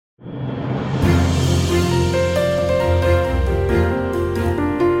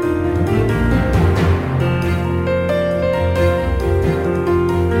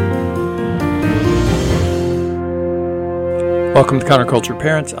Welcome to Counterculture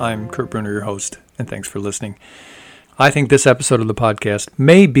Parents. I'm Kurt Bruner, your host, and thanks for listening. I think this episode of the podcast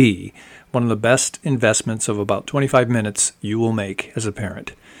may be one of the best investments of about 25 minutes you will make as a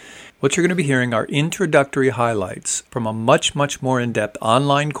parent. What you're going to be hearing are introductory highlights from a much more in-depth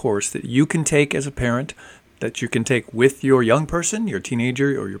online course that you can take as a parent, that you can take with your young person, your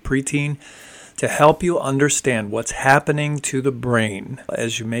teenager, or your preteen, to help you understand what's happening to the brain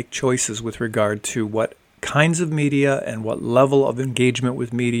as you make choices with regard to what kinds of media and what level of engagement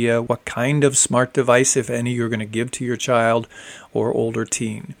with media, what kind of smart device, if any, you're going to give to your child or older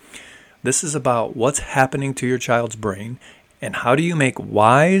teen. This is about what's happening to your child's brain and how do you make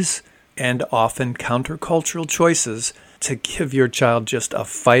wise and often countercultural choices to give your child just a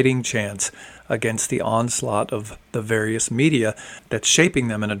fighting chance against the onslaught of the various media that's shaping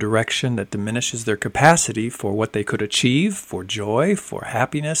them in a direction that diminishes their capacity for what they could achieve, for joy, for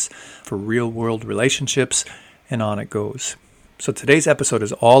happiness, for real-world relationships, and on it goes. So today's episode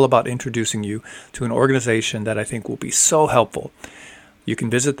is all about introducing you to an organization that I think will be so helpful. You can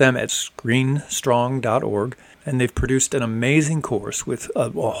visit them at ScreenStrong.org, and they've produced an amazing course with a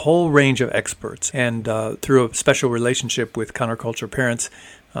whole range of experts. And through a special relationship with Counterculture Parents,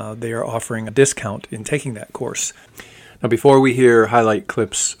 they are offering a discount in taking that course. Now, before we hear highlight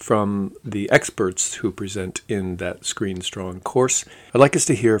clips from the experts who present in that ScreenStrong course, I'd like us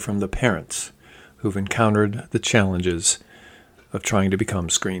to hear from the parents who've encountered the challenges of trying to become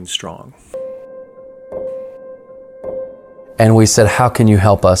ScreenStrong. And we said, how can you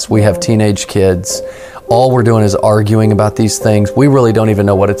help us? We have teenage kids. All we're doing is arguing about these things. We really don't even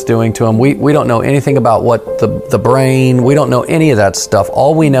know what it's doing to them. We don't know anything about what the brain, we don't know any of that stuff.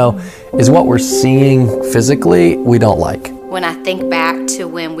 All we know is what we're seeing physically, we don't like. When I think back to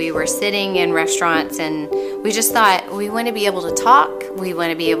when we were sitting in restaurants and we just thought, we want to be able to talk. We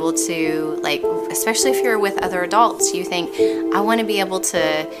want to be able to, especially if you're with other adults, you think, I want to be able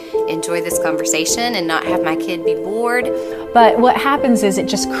to enjoy this conversation and not have my kid be bored. But what happens is it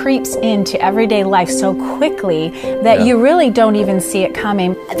just creeps into everyday life so quickly that you really don't even see it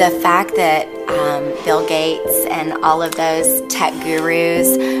coming. The fact that Bill Gates and all of those tech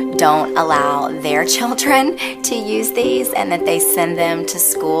gurus don't allow their children to use these, and that they send them to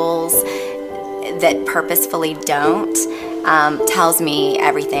schools that purposefully don't, tells me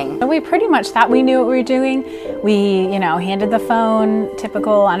everything. We pretty much thought we knew what we were doing. We, handed the phone,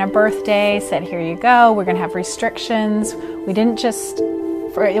 typical on a birthday, said, here you go, we're going to have restrictions. We didn't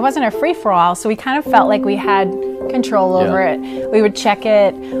it wasn't a free-for-all, so we kind of felt like we had control over it. We would check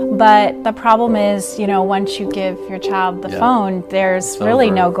it, but the problem is, once you give your child the phone, there's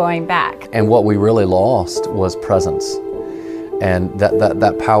really no going back. And what we really lost was presence. And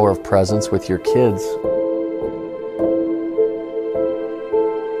that power of presence with your kids.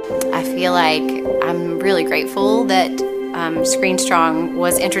 I feel like I'm really grateful that ScreenStrong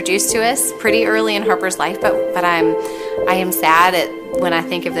was introduced to us pretty early in Harper's life, but I am sad when I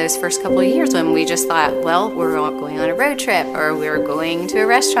think of those first couple of years when we just thought, well, we're going on a road trip or we're going to a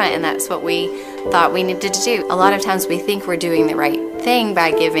restaurant, and that's what we thought we needed to do. A lot of times we think we're doing the right thing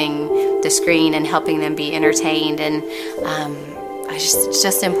by giving the screen and helping them be entertained, and it's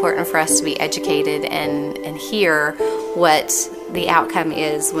just important for us to be educated and hear what the outcome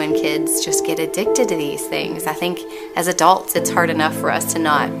is when kids just get addicted to these things. I think as adults, it's hard enough for us to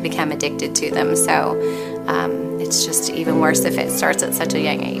not become addicted to them. So it's just even worse if it starts at such a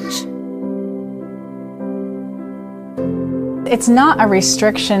young age. It's not a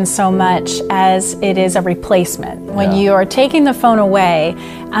restriction so much as it is a replacement. When you are taking the phone away,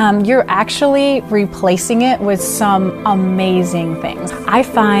 you're actually replacing it with some amazing things. I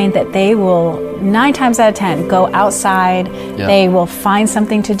find that they will, 9 times out of 10, go outside. They will find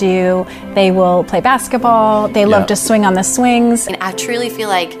something to do. They will play basketball. They love to swing on the swings. And I truly feel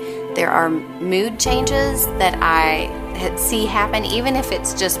like there are mood changes that I see happen, even if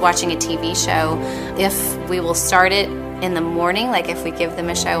it's just watching a TV show. If we will start it in the morning, like if we give them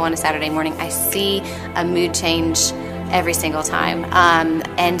a show on a Saturday morning, I see a mood change every single time.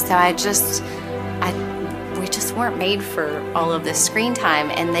 And so we just weren't made for all of this screen time,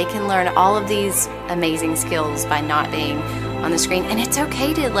 and they can learn all of these amazing skills by not being on the screen, and it's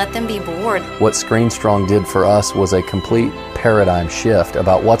okay to let them be bored. What ScreenStrong did for us was a complete paradigm shift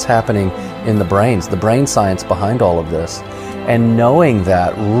about what's happening in the brains, the brain science behind all of this. And knowing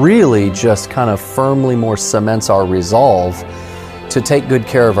that really just kind of firmly more cements our resolve to take good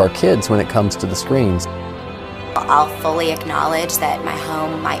care of our kids when it comes to the screens. I'll fully acknowledge that my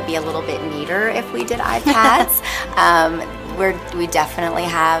home might be a little bit neater if we did iPads. We definitely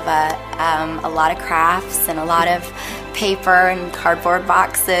have a lot of crafts and a lot of paper and cardboard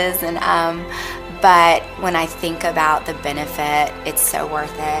boxes, and But when I think about the benefit, it's so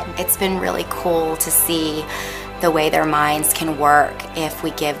worth it. It's been really cool to see the way their minds can work if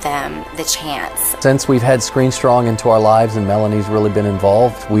we give them the chance. Since we've had ScreenStrong into our lives and Melanie's really been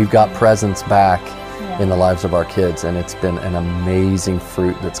involved, we've got presence back in the lives of our kids, and it's been an amazing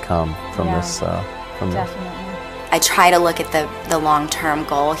fruit that's come from this. Definitely. I try to look at the long-term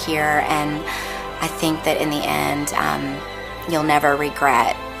goal here, and I think that in the end, you'll never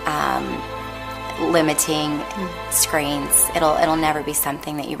regret limiting screens. It'll never be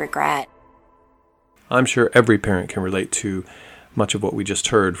something that you regret. I'm sure every parent can relate to much of what we just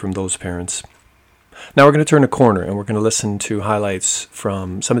heard from those parents. Now we're going to turn a corner and we're going to listen to highlights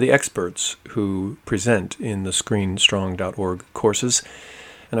from some of the experts who present in the ScreenStrong.org courses.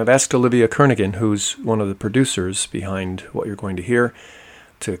 And I've asked Olivia Kernighan, who's one of the producers behind what you're going to hear,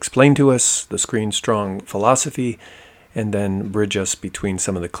 to explain to us the ScreenStrong philosophy and then bridge us between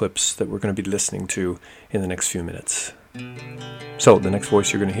some of the clips that we're going to be listening to in the next few minutes. So the next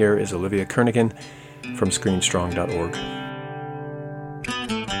voice you're going to hear is Olivia Kernighan from ScreenStrong.org.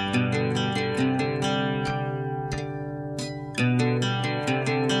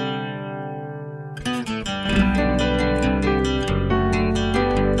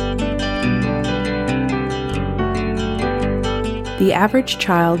 The average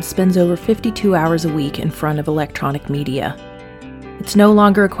child spends over 52 hours a week in front of electronic media. It's no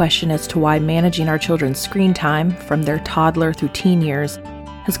longer a question as to why managing our children's screen time from their toddler through teen years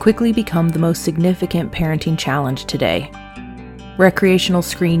has quickly become the most significant parenting challenge today. Recreational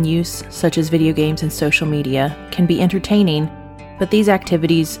screen use, such as video games and social media, can be entertaining, but these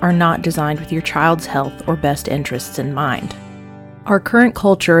activities are not designed with your child's health or best interests in mind. Our current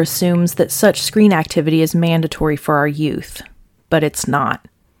culture assumes that such screen activity is mandatory for our youth, but it's not.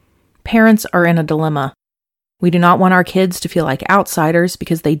 Parents are in a dilemma. We do not want our kids to feel like outsiders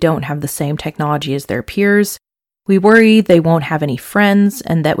because they don't have the same technology as their peers. We worry they won't have any friends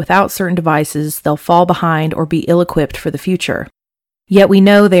and that without certain devices, they'll fall behind or be ill-equipped for the future. Yet we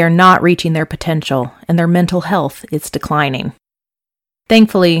know they are not reaching their potential and their mental health is declining.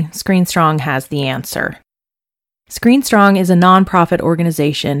 Thankfully, ScreenStrong has the answer. ScreenStrong is a nonprofit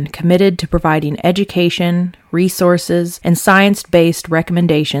organization committed to providing education, resources, and science-based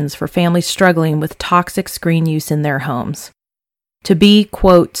recommendations for families struggling with toxic screen use in their homes. To be,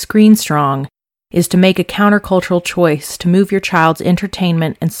 quote, ScreenStrong is to make a countercultural choice to move your child's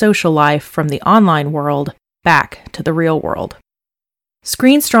entertainment and social life from the online world back to the real world.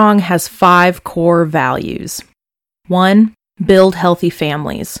 ScreenStrong has 5 core values. 1. Build healthy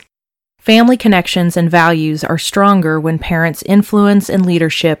families. Family connections and values are stronger when parents' influence and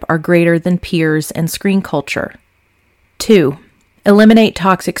leadership are greater than peers and screen culture. 2. Eliminate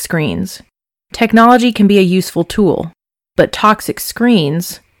toxic screens. Technology can be a useful tool, but toxic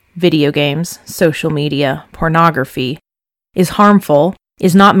screens, video games, social media, pornography, is harmful,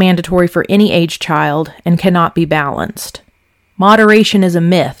 is not mandatory for any age child, and cannot be balanced. Moderation is a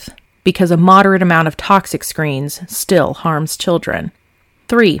myth, because a moderate amount of toxic screens still harms children.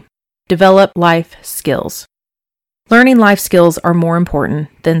 3. Develop life skills. Learning life skills are more important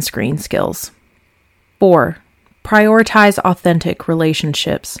than screen skills. 4. Prioritize authentic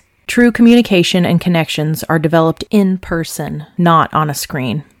relationships. True communication and connections are developed in person, not on a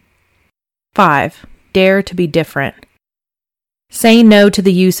screen. 5. Dare to be different. Saying no to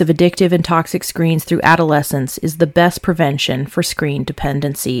the use of addictive and toxic screens through adolescence is the best prevention for screen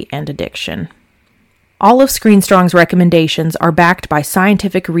dependency and addiction. All of ScreenStrong's recommendations are backed by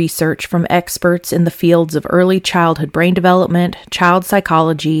scientific research from experts in the fields of early childhood brain development, child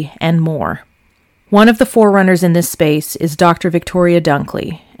psychology, and more. One of the forerunners in this space is Dr. Victoria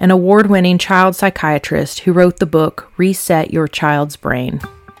Dunkley, an award-winning child psychiatrist who wrote the book Reset Your Child's Brain.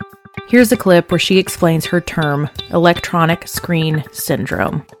 Here's a clip where she explains her term, electronic screen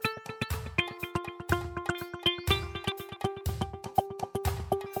syndrome.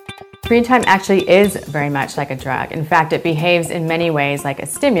 Screen time actually is very much like a drug. In fact, it behaves in many ways like a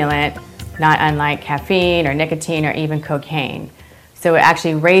stimulant, not unlike caffeine or nicotine or even cocaine. So it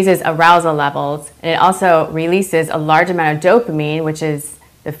actually raises arousal levels, and it also releases a large amount of dopamine, which is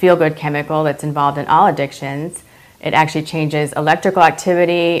the feel-good chemical that's involved in all addictions. It actually changes electrical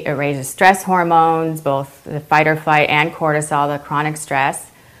activity, it raises stress hormones, both the fight or flight and cortisol, the chronic stress.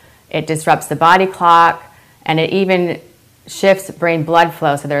 It disrupts the body clock, and it even shifts brain blood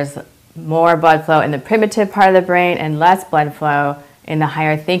flow, so there's more blood flow in the primitive part of the brain and less blood flow in the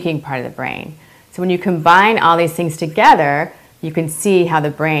higher thinking part of the brain. So when you combine all these things together, you can see how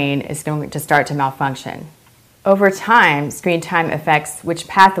the brain is going to start to malfunction. Over time, screen time affects which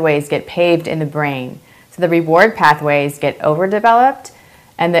pathways get paved in the brain. So the reward pathways get overdeveloped,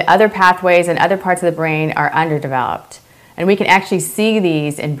 and the other pathways and other parts of the brain are underdeveloped. And we can actually see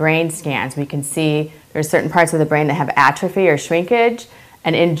these in brain scans. We can see there's certain parts of the brain that have atrophy or shrinkage,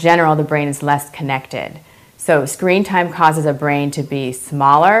 and in general, the brain is less connected. So screen time causes a brain to be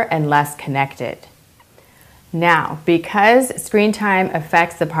smaller and less connected. Now, because screen time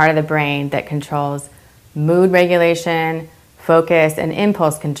affects the part of the brain that controls mood regulation, focus, and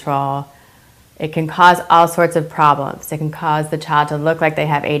impulse control, it can cause all sorts of problems. It can cause the child to look like they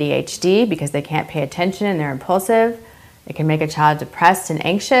have ADHD because they can't pay attention and they're impulsive. It can make a child depressed and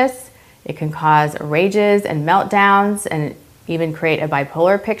anxious. It can cause rages and meltdowns and even create a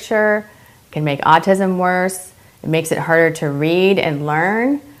bipolar picture. It can make autism worse. It makes it harder to read and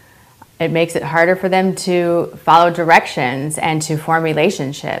learn. It makes it harder for them to follow directions and to form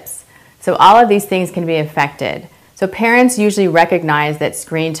relationships. So all of these things can be affected. So parents usually recognize that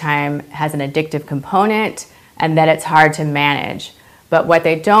screen time has an addictive component and that it's hard to manage. But what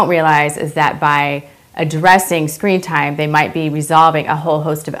they don't realize is that by addressing screen time, they might be resolving a whole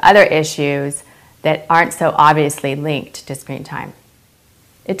host of other issues that aren't so obviously linked to screen time.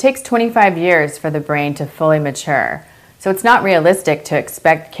 It takes 25 years for the brain to fully mature. So it's not realistic to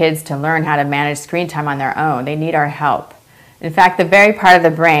expect kids to learn how to manage screen time on their own. They need our help. In fact, the very part of the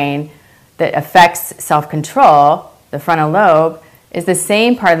brain that affects self-control, the frontal lobe, is the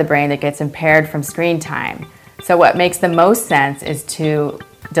same part of the brain that gets impaired from screen time. So what makes the most sense is to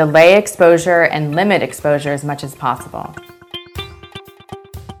delay exposure and limit exposure as much as possible.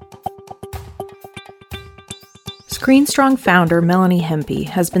 ScreenStrong founder Melanie Hempy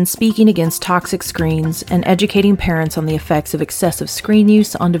has been speaking against toxic screens and educating parents on the effects of excessive screen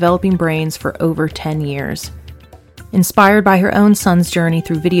use on developing brains for over 10 years. Inspired by her own son's journey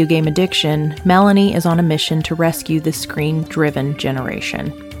through video game addiction, Melanie is on a mission to rescue this screen-driven generation.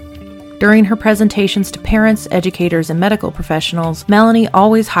 During her presentations to parents, educators, and medical professionals, Melanie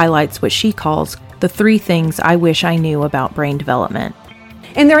always highlights what she calls the 3 things I wish I knew about brain development.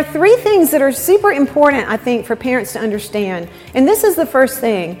 And there are 3 things that are super important, I think, for parents to understand. And this is the first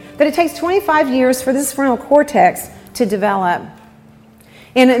thing, that it takes 25 years for this frontal cortex to develop.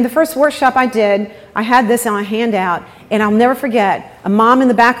 And in the first workshop I did, I had this on a handout, and I'll never forget, a mom in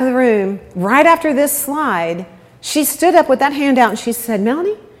the back of the room, right after this slide, she stood up with that handout and she said,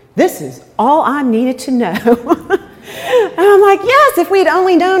 "Melanie, this is all I needed to know." And I'm like, yes, if we had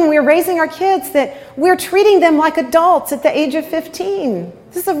only known when we were raising our kids that we're treating them like adults at the age of 15.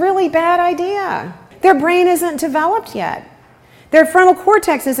 This is a really bad idea. Their brain isn't developed yet. Their frontal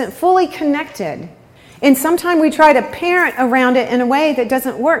cortex isn't fully connected. And sometimes we try to parent around it in a way that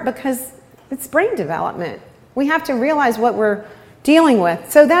doesn't work because it's brain development. We have to realize what we're dealing with.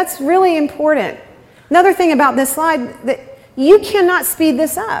 So that's really important. Another thing about this slide, that you cannot speed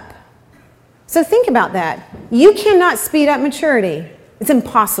this up. So think about that. You cannot speed up maturity. It's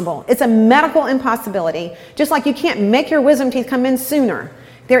impossible. It's a medical impossibility. Just like you can't make your wisdom teeth come in sooner.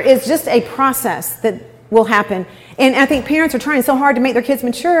 There is just a process that will happen. And I think parents are trying so hard to make their kids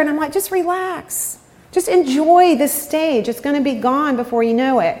mature, and I'm like, just relax. Just enjoy this stage. It's going to be gone before you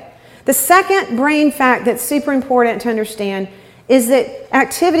know it. The second brain fact that's super important to understand is that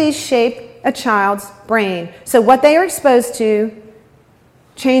activities shape a child's brain. So what they are exposed to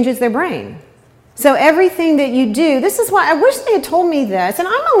changes their brain. So everything that you do, this is why I wish they had told me this. And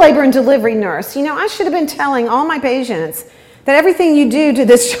I'm a labor and delivery nurse. You know, I should have been telling all my patients that everything you do to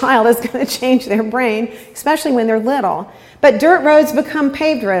this child is going to change their brain, especially when they're little. But dirt roads become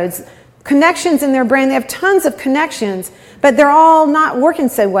paved roads. Connections in their brain, they have tons of connections, but they're all not working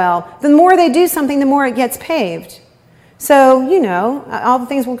so well. The more they do something, the more it gets paved. So, you know, all the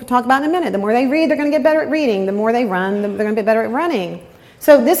things we'll talk about in a minute. The more they read, they're going to get better at reading. The more they run, they're going to get better at running.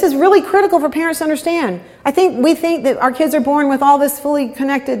 So this is really critical for parents to understand. We think that our kids are born with all this fully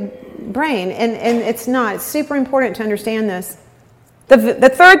connected brain, and it's not. It's super important to understand this. The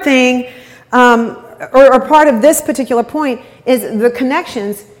third thing, or part of this particular point, is the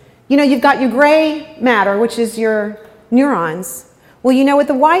connections. You know, you've got your gray matter, which is your neurons. Well, you know what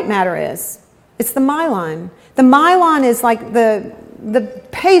the white matter is. It's the myelin. The myelin is like the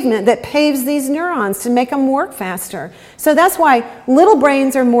pavement that paves these neurons to make them work faster. So that's why little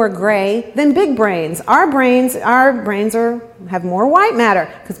brains are more gray than big brains. Our brains have more white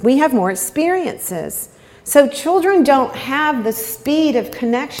matter because we have more experiences. So children don't have the speed of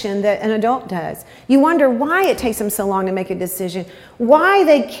connection that an adult does. You wonder why it takes them so long to make a decision, why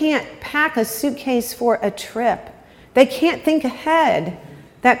they can't pack a suitcase for a trip. They can't think ahead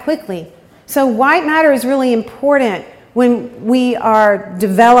that quickly. So white matter is really important when we are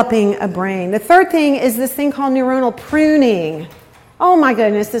developing a brain. The third thing is this thing called neuronal pruning. Oh my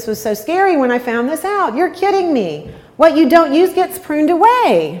goodness, this was so scary when I found this out. You're kidding me. What you don't use gets pruned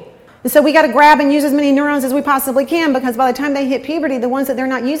away. And so we got to grab and use as many neurons as we possibly can, because by the time they hit puberty, the ones that they're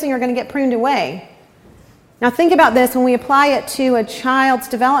not using are going to get pruned away. Now think about this when we apply it to a child's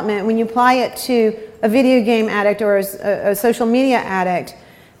development, when you apply it to a video game addict or a social media addict,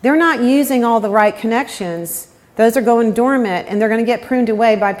 they're not using all the right connections. Those are going dormant, and they're going to get pruned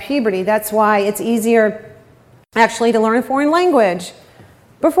away by puberty. That's why it's easier actually to learn a foreign language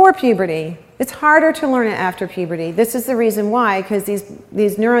before puberty. It's harder to learn it after puberty. This is the reason why, because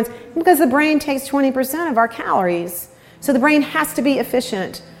these neurons, because the brain takes 20% of our calories. So the brain has to be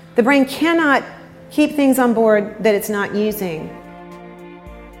efficient. The brain cannot keep things on board that it's not using.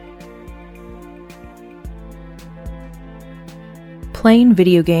 Playing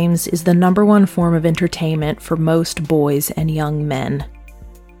video games is the #1 form of entertainment for most boys and young men.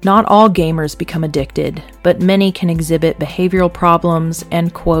 Not all gamers become addicted, but many can exhibit behavioral problems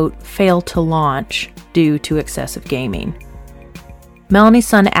and, quote, fail to launch due to excessive gaming. Melanie's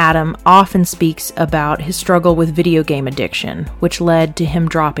son Adam often speaks about his struggle with video game addiction, which led to him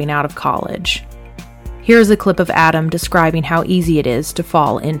dropping out of college. Here's a clip of Adam describing how easy it is to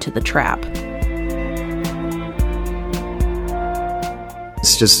fall into the trap.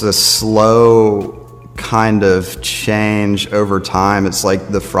 It's just a slow kind of change over time. It's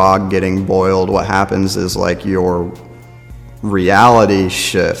like the frog getting boiled. What happens is like your reality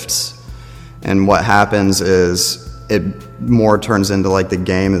shifts, and what happens is it more turns into like the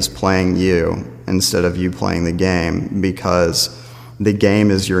game is playing you instead of you playing the game, because the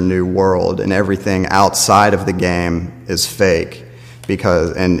game is your new world and everything outside of the game is fake.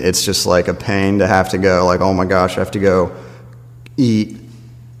 And it's just like a pain to have to go like, oh my gosh, I have to go eat.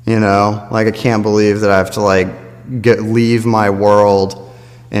 You know, like I can't believe that I have to like leave my world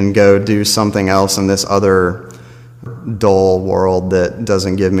and go do something else in this other dull world that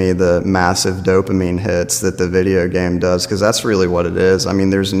doesn't give me the massive dopamine hits that the video game does, because that's really what it is. I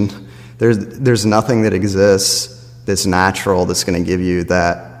mean, there's nothing that exists that's natural that's going to give you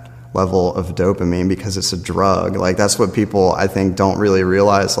that level of dopamine, because it's a drug. Like that's what people, I think, don't really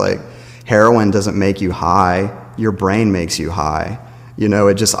realize. Like heroin doesn't make you high, your brain makes you high. You know,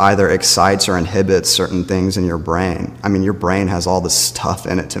 it just either excites or inhibits certain things in your brain. I mean, your brain has all this stuff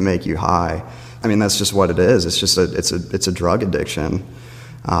in it to make you high. I mean, that's just what it is. It's just it's a drug addiction,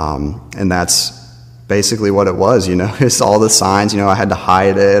 and that's basically what it was. You know, it's all the signs. You know, I had to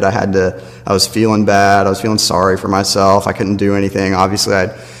hide it. I was feeling bad. I was feeling sorry for myself. I couldn't do anything. Obviously,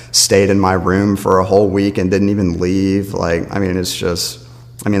 I'd stayed in my room for a whole week and didn't even leave. Like, I mean, that's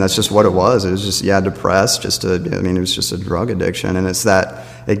just what it was. It was just, depressed. It was just a drug addiction. And it's that,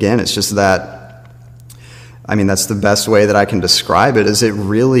 again, it's just that, I mean, that's the best way that I can describe it, is it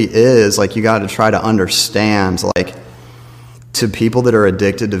really is, like, you got to try to understand, like, to people that are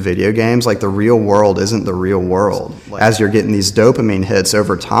addicted to video games, like, the real world isn't the real world. As you're getting these dopamine hits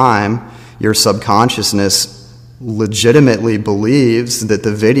over time, your subconsciousness legitimately believes that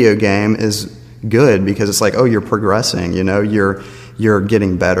the video game is good, because it's like, oh, you're progressing, you know, you're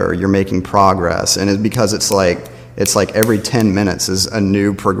getting better, you're making progress. And because it's like every 10 minutes is a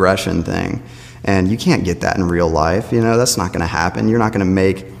new progression thing. And you can't get that in real life, you know, that's not going to happen. You're not going to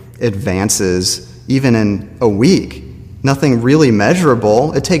make advances even in a week. Nothing really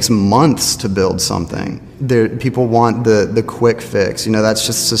measurable. It takes months to build something. People want the quick fix. You know, that's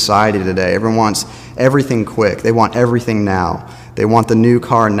just society today. Everyone wants everything quick. They want everything now. They want the new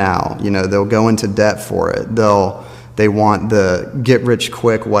car now. You know, they'll go into debt for it. They want the get rich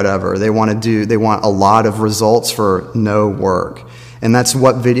quick whatever. They want a lot of results for no work. And that's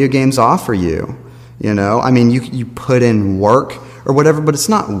what video games offer you. You know, I mean, you put in work or whatever, but it's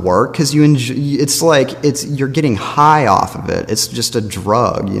not work, because you're getting high off of it. It's just a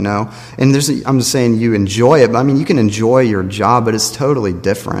drug, you know. And I'm just saying you enjoy it, but I mean, you can enjoy your job, but it's totally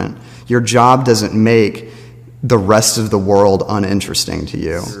different. Your job doesn't make the rest of the world uninteresting to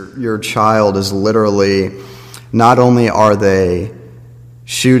you. Your child is literally, not only are they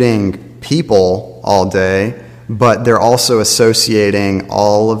shooting people all day, but they're also associating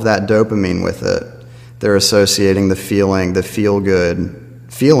all of that dopamine with it. They're associating the feel-good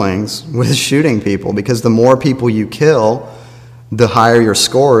feelings with shooting people, because the more people you kill, the higher your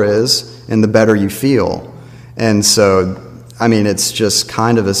score is and the better you feel. And so, I mean, it's just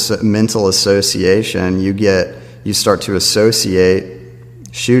kind of a mental association. You start to associate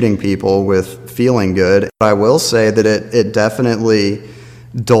shooting people with feeling good. I will say that it definitely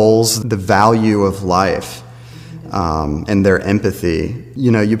dulls the value of life. And their empathy.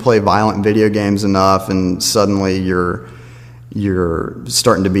 You know, you play violent video games enough and suddenly you're you're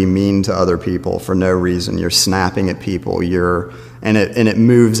starting to be mean to other people for no reason. You're snapping at people. And it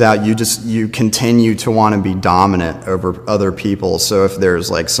moves out. You continue to want to be dominant over other people. So if there's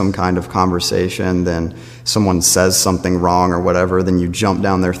like some kind of conversation, then someone says something wrong or whatever, then you jump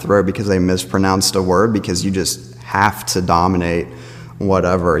down their throat because they mispronounced a word, because you just have to dominate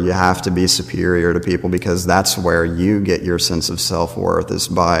whatever. You have to be superior to people, because that's where you get your sense of self-worth, is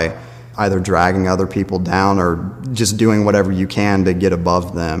by either dragging other people down or just doing whatever you can to get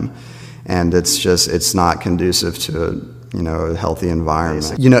above them. And it's not conducive to a healthy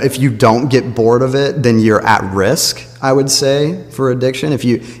environment. If you don't get bored of it, then you're at risk, I would say, for addiction. If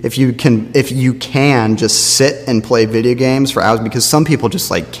you can just sit and play video games for hours, because some people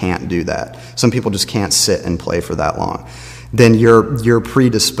just like can't do that. Some people just can't sit and play for that long. Then you're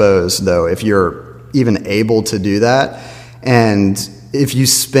predisposed, though, if you're even able to do that. And if you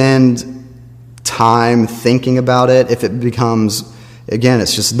spend time thinking about it, if it becomes, again,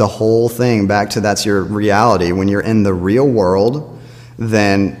 it's just the whole thing back to that's your reality. When you're in the real world,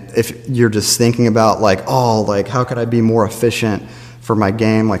 then if you're just thinking about how could I be more efficient for my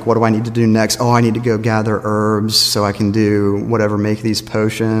game? Like, what do I need to do next? Oh, I need to go gather herbs so I can do whatever, make these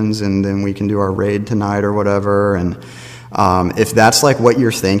potions, and then we can do our raid tonight or whatever. And if that's like what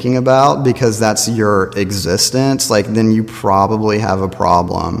you're thinking about, because that's your existence, then you probably have a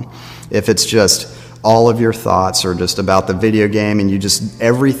problem. If it's just all of your thoughts are just about the video game, and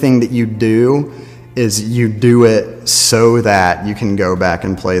everything that you do is you do it so that you can go back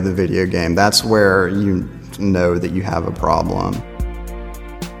and play the video game, that's where you know that you have a problem.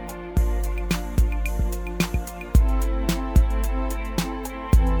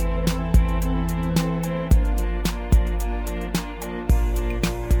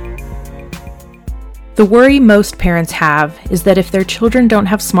 The worry most parents have is that if their children don't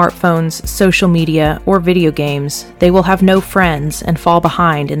have smartphones, social media, or video games, they will have no friends and fall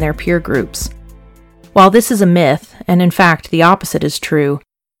behind in their peer groups. While this is a myth, and in fact the opposite is true,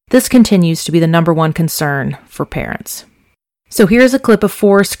 this continues to be the number one concern for parents. So here's a clip of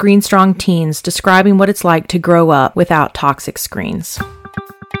 4 ScreenStrong teens describing what it's like to grow up without toxic screens.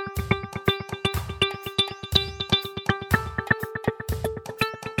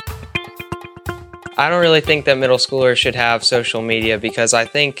 I don't really think that middle schoolers should have social media, because I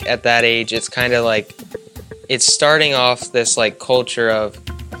think at that age it's kind of like it's starting off this culture of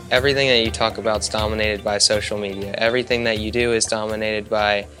everything that you talk about is dominated by social media. Everything that you do is dominated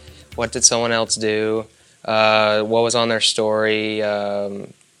by what did someone else do, what was on their story.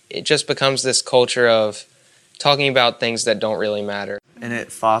 It just becomes this culture of talking about things that don't really matter. And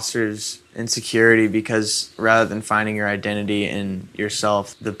it fosters insecurity, because rather than finding your identity in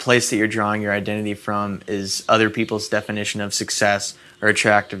yourself, the place that you're drawing your identity from is other people's definition of success or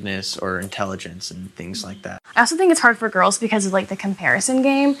attractiveness or intelligence and things like that. I also think it's hard for girls because of the comparison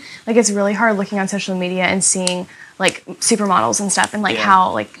game. It's really hard looking on social media and seeing supermodels and stuff, and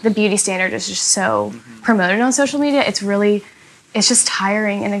how the beauty standard is just so promoted on social media. It's just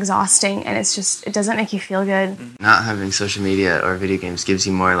tiring and exhausting, and it doesn't make you feel good. Not having social media or video games gives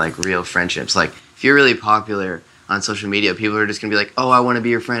you more real friendships. If you're really popular on social media, people are just gonna be like, oh, I want to be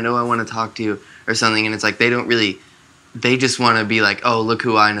your friend, oh, I want to talk to you or something, and it's they just want to be oh, look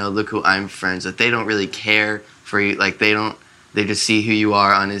who I know, look who I'm friends with. They don't really care for you. They just see who you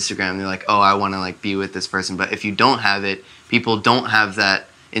are on Instagram. They're like, oh, I want to be with this person. But if you don't have it, people don't have that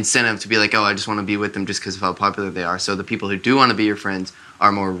incentive to be oh, I just want to be with them just because of how popular they are. So the people who do want to be your friends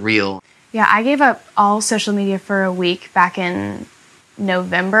are more real. Yeah, I gave up all social media for a week back in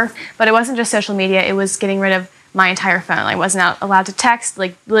November, but it wasn't just social media, it was getting rid of my entire phone. I wasn't allowed to text,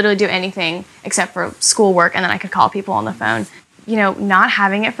 literally do anything except for schoolwork, and then I could call people on the phone. Not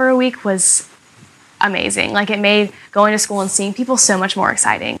having it for a week was amazing. It made going to school and seeing people so much more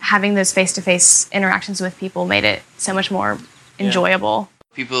exciting. Having those face-to-face interactions with people made it so much more enjoyable.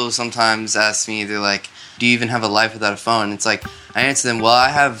 People sometimes ask me, they're like, do you even have a life without a phone? It's I answer them, well,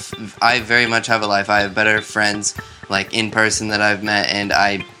 I very much have a life. I have better friends, in person that I've met, and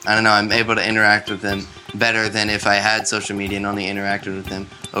I don't know, I'm able to interact with them better than if I had social media and only interacted with them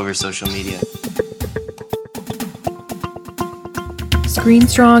over social media.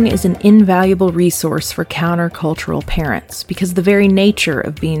 ScreenStrong is an invaluable resource for countercultural parents, because the very nature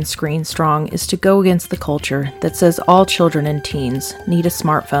of being ScreenStrong is to go against the culture that says all children and teens need a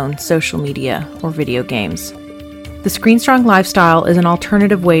smartphone, social media, or video games. The ScreenStrong lifestyle is an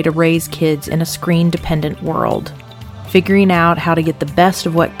alternative way to raise kids in a screen-dependent world, figuring out how to get the best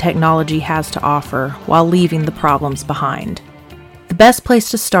of what technology has to offer while leaving the problems behind. The best place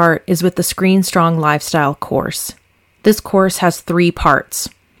to start is with the ScreenStrong Lifestyle course. This course has 3 parts.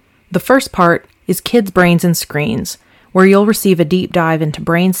 The first part is Kids, Brains, and Screens, where you'll receive a deep dive into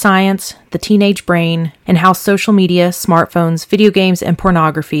brain science, the teenage brain, and how social media, smartphones, video games, and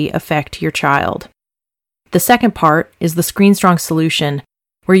pornography affect your child. The second part is the ScreenStrong solution,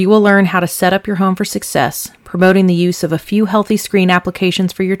 where you will learn how to set up your home for success, promoting the use of a few healthy screen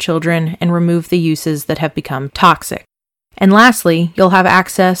applications for your children and remove the uses that have become toxic. And lastly, you'll have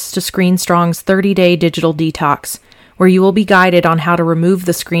access to ScreenStrong's 30-day digital detox, where you will be guided on how to remove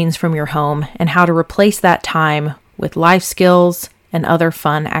the screens from your home and how to replace that time with life skills and other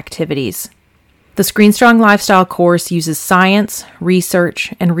fun activities. The ScreenStrong Lifestyle course uses science,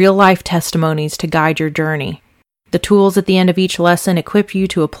 research, and real-life testimonies to guide your journey. The tools at the end of each lesson equip you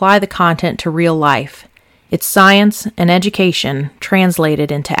to apply the content to real life. It's science and education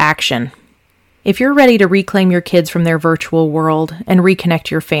translated into action. If you're ready to reclaim your kids from their virtual world and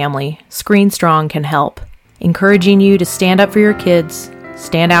reconnect your family, ScreenStrong can help, encouraging you to stand up for your kids,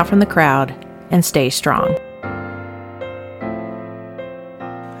 stand out from the crowd, and stay strong.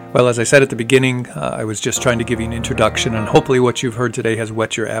 Well, as I said at the beginning, I was just trying to give you an introduction, and hopefully what you've heard today has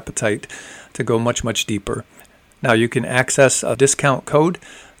whet your appetite to go much, much deeper. Now you can access a discount code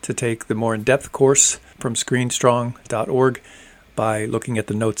to take the more in-depth course from ScreenStrong.org by looking at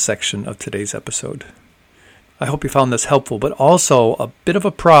the notes section of today's episode. I hope you found this helpful, but also a bit of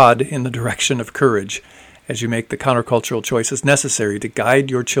a prod in the direction of courage as you make the countercultural choices necessary to guide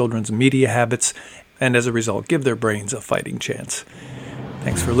your children's media habits and as a result give their brains a fighting chance.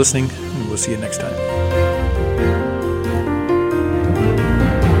 Thanks for listening, and we'll see you next time.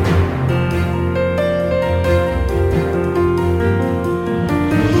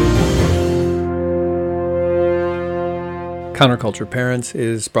 Counterculture Parents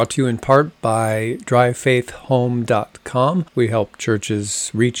is brought to you in part by DriveFaithHome.com. We help churches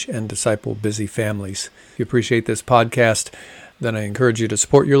reach and disciple busy families. If you appreciate this podcast, then I encourage you to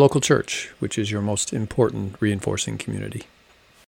support your local church, which is your most important reinforcing community.